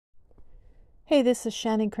Hey, this is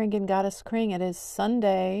Shannon Kringen, Goddess Kring. It is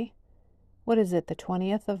Sunday. What is it, the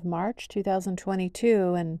 20th of March,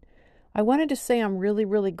 2022? And I wanted to say I'm really,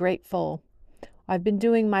 really grateful. I've been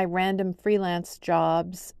doing my random freelance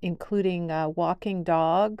jobs, including walking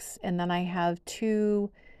dogs, and then I have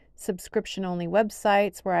two subscription-only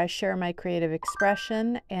websites where I share my creative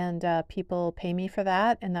expression, and people pay me for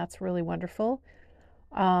that, and that's really wonderful.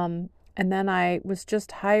 And then I was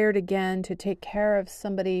just hired again to take care of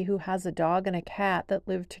somebody who has a dog and a cat that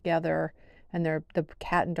live together, and the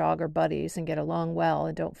cat and dog are buddies and get along well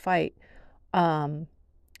and don't fight. Um,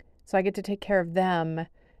 so I get to take care of them.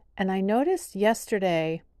 And I noticed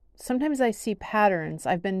yesterday, sometimes I see patterns.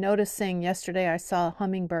 I've been noticing yesterday I saw a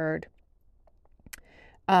hummingbird.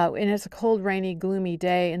 And it's a cold, rainy, gloomy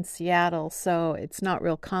day in Seattle, so it's not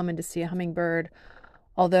real common to see a hummingbird,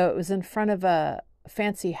 although it was in front of a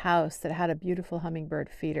fancy house that had a beautiful hummingbird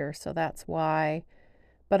feeder, so that's why.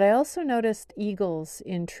 But I also noticed eagles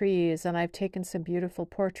in trees, and I've taken some beautiful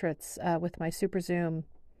portraits with my super zoom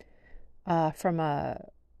from a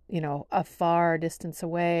far distance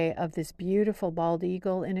away of this beautiful bald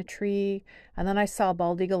eagle in a tree. And then I saw a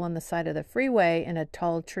bald eagle on the side of the freeway in a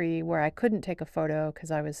tall tree where I couldn't take a photo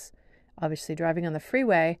because I was obviously driving on the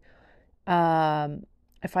freeway.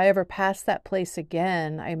 If I ever pass that place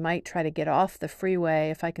again, I might try to get off the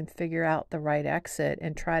freeway if I can figure out the right exit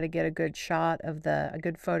and try to get a good a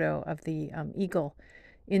good photo of the eagle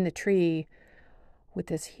in the tree with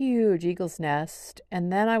this huge eagle's nest.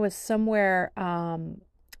 And then I was somewhere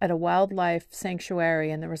at a wildlife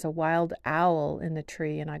sanctuary, and there was a wild owl in the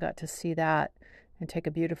tree, and I got to see that and take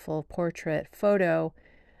a beautiful portrait photo.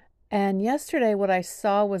 And yesterday, what I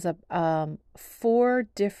saw was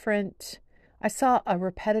I saw a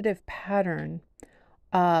repetitive pattern.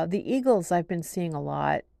 The eagles I've been seeing a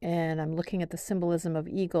lot, and I'm looking at the symbolism of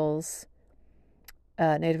eagles,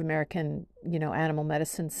 Native American, animal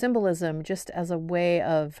medicine symbolism, just as a way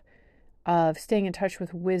of staying in touch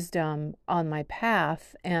with wisdom on my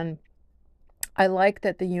path. And I like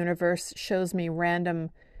that the universe shows me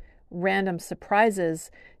random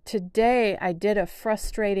surprises. Today, I did a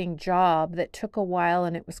frustrating job that took a while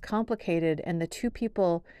and it was complicated, and the two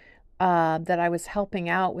people that I was helping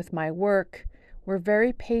out with my work were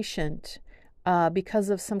very patient. Because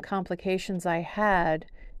of some complications I had,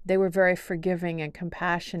 they were very forgiving and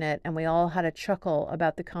compassionate, and we all had a chuckle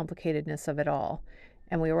about the complicatedness of it all.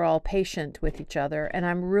 And we were all patient with each other. And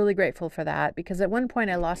I'm really grateful for that, because at one point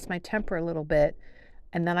I lost my temper a little bit,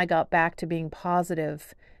 and then I got back to being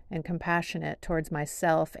positive and compassionate towards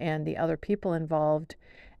myself and the other people involved.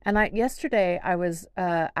 And yesterday I was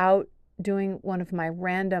out doing one of my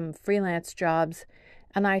random freelance jobs,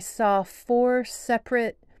 and I saw four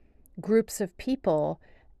separate groups of people,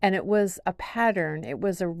 and it was a pattern. It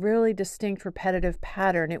was a really distinct repetitive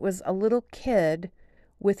pattern. It was a little kid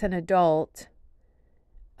with an adult,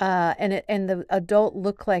 and the adult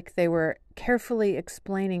looked like they were carefully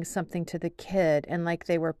explaining something to the kid, and like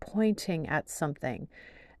they were pointing at something.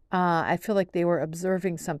 I feel like they were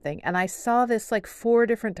observing something, and I saw this like four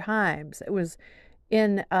different times. It was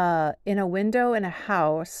in a window in a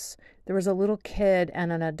house. There was a little kid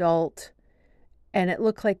and an adult, and it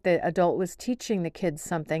looked like the adult was teaching the kids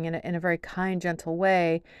something in a very kind, gentle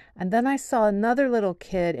way. And then I saw another little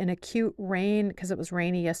kid in a cute rain, because it was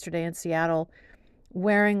rainy yesterday in Seattle,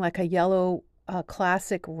 wearing like a yellow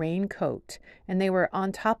classic raincoat, and they were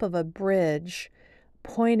on top of a bridge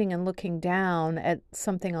pointing and looking down at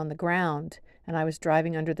something on the ground, and I was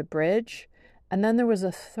driving under the bridge. And then there was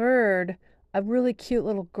a really cute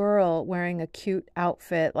little girl wearing a cute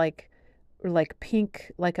outfit, like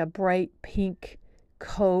pink, like a bright pink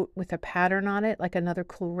coat with a pattern on it, like another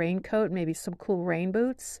cool raincoat, maybe some cool rain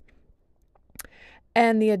boots.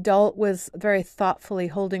 And the adult was very thoughtfully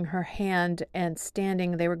holding her hand and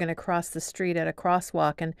standing. They were going to cross the street at a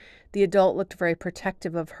crosswalk, and the adult looked very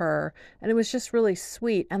protective of her. And it was just really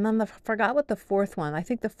sweet. And then I forgot what the fourth one. I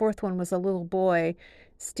think the fourth one was a little boy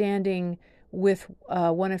standing with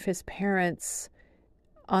one of his parents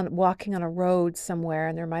walking on a road somewhere,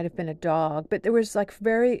 and there might have been a dog, but there was like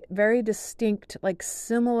very, very distinct, like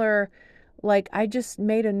similar, like I just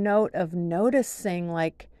made a note of noticing,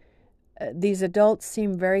 like these adults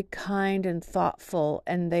seem very kind and thoughtful,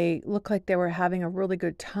 and they look like they were having a really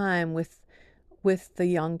good time with the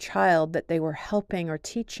young child that they were helping or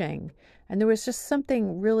teaching. And there was just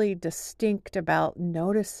something really distinct about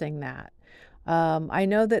noticing that. I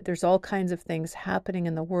know that there's all kinds of things happening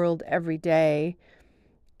in the world every day.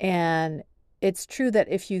 And it's true that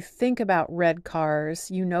if you think about red cars,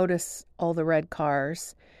 you notice all the red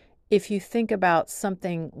cars. if you think about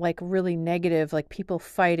something like really negative, like people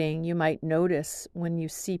fighting, you might notice when you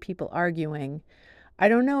see people arguing. I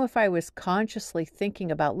don't know if I was consciously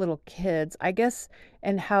thinking about little kids, I guess,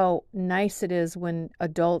 and how nice it is when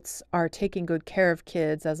adults are taking good care of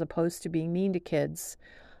kids as opposed to being mean to kids,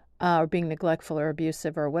 or being neglectful or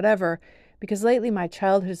abusive or whatever. Because lately my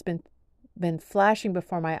childhood has been flashing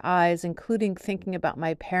before my eyes, including thinking about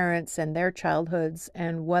my parents and their childhoods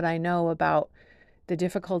and what I know about the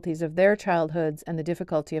difficulties of their childhoods and the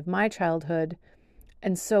difficulty of my childhood.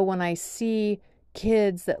 And so when I see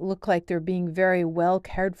kids that look like they're being very well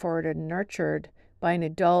cared for and nurtured by an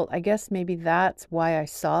adult, I guess maybe that's why I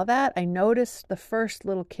saw that. I noticed the first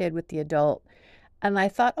little kid with the adult and I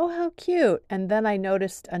thought, oh, how cute. And then I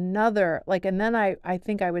noticed another, like, and then I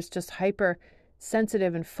think I was just hyper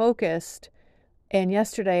sensitive and focused. And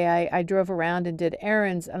yesterday I drove around and did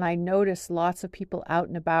errands and I noticed lots of people out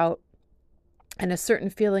and about and a certain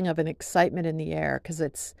feeling of an excitement in the air because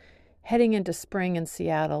it's heading into spring in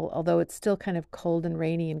Seattle, although it's still kind of cold and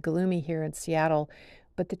rainy and gloomy here in Seattle.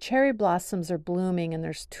 But the cherry blossoms are blooming and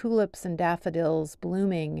there's tulips and daffodils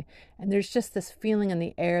blooming. And there's just this feeling in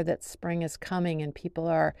the air that spring is coming and people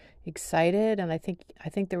are excited. And I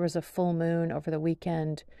think there was a full moon over the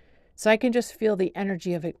weekend. So I can just feel the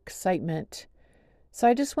energy of excitement. So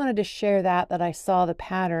I just wanted to share that I saw the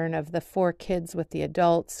pattern of the four kids with the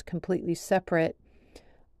adults, completely separate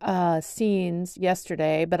scenes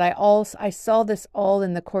yesterday. But I saw this all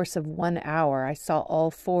in the course of 1 hour. I saw all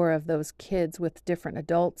four of those kids with different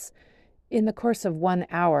adults in the course of 1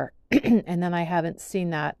 hour, and then I haven't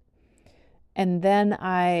seen that. And then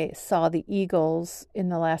I saw the eagles in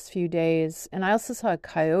the last few days, and I also saw a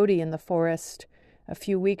coyote in the forest a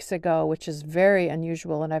few weeks ago, which is very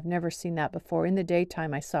unusual, and I've never seen that before. In the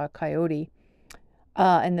daytime, I saw a coyote,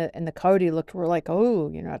 and the coyote looked. We're like, oh,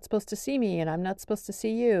 you're not supposed to see me, and I'm not supposed to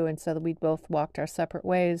see you, and so we both walked our separate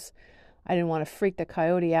ways. I didn't want to freak the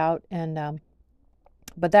coyote out, and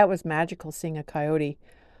but that was magical seeing a coyote.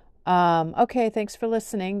 Okay, thanks for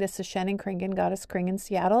listening. This is Shannon Kringen, Goddess Kringen,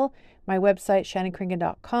 Seattle. My website,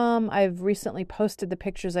 shannonkringen.com. I've recently posted the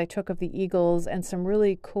pictures I took of the eagles and some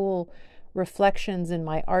really cool reflections in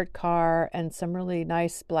my art car and some really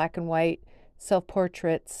nice black and white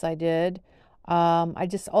self-portraits I did. I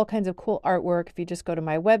just all kinds of cool artwork. If you just go to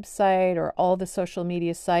my website or all the social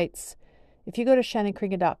media sites, if you go to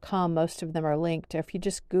shannonkringen.com, most of them are linked. If you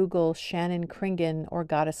just Google Shannon Kringen or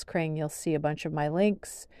Goddess Kring, you'll see a bunch of my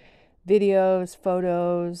links, videos,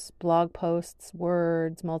 photos, blog posts,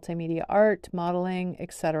 words, multimedia art, modeling,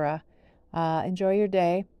 etc. Enjoy your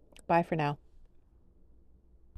day. Bye for now.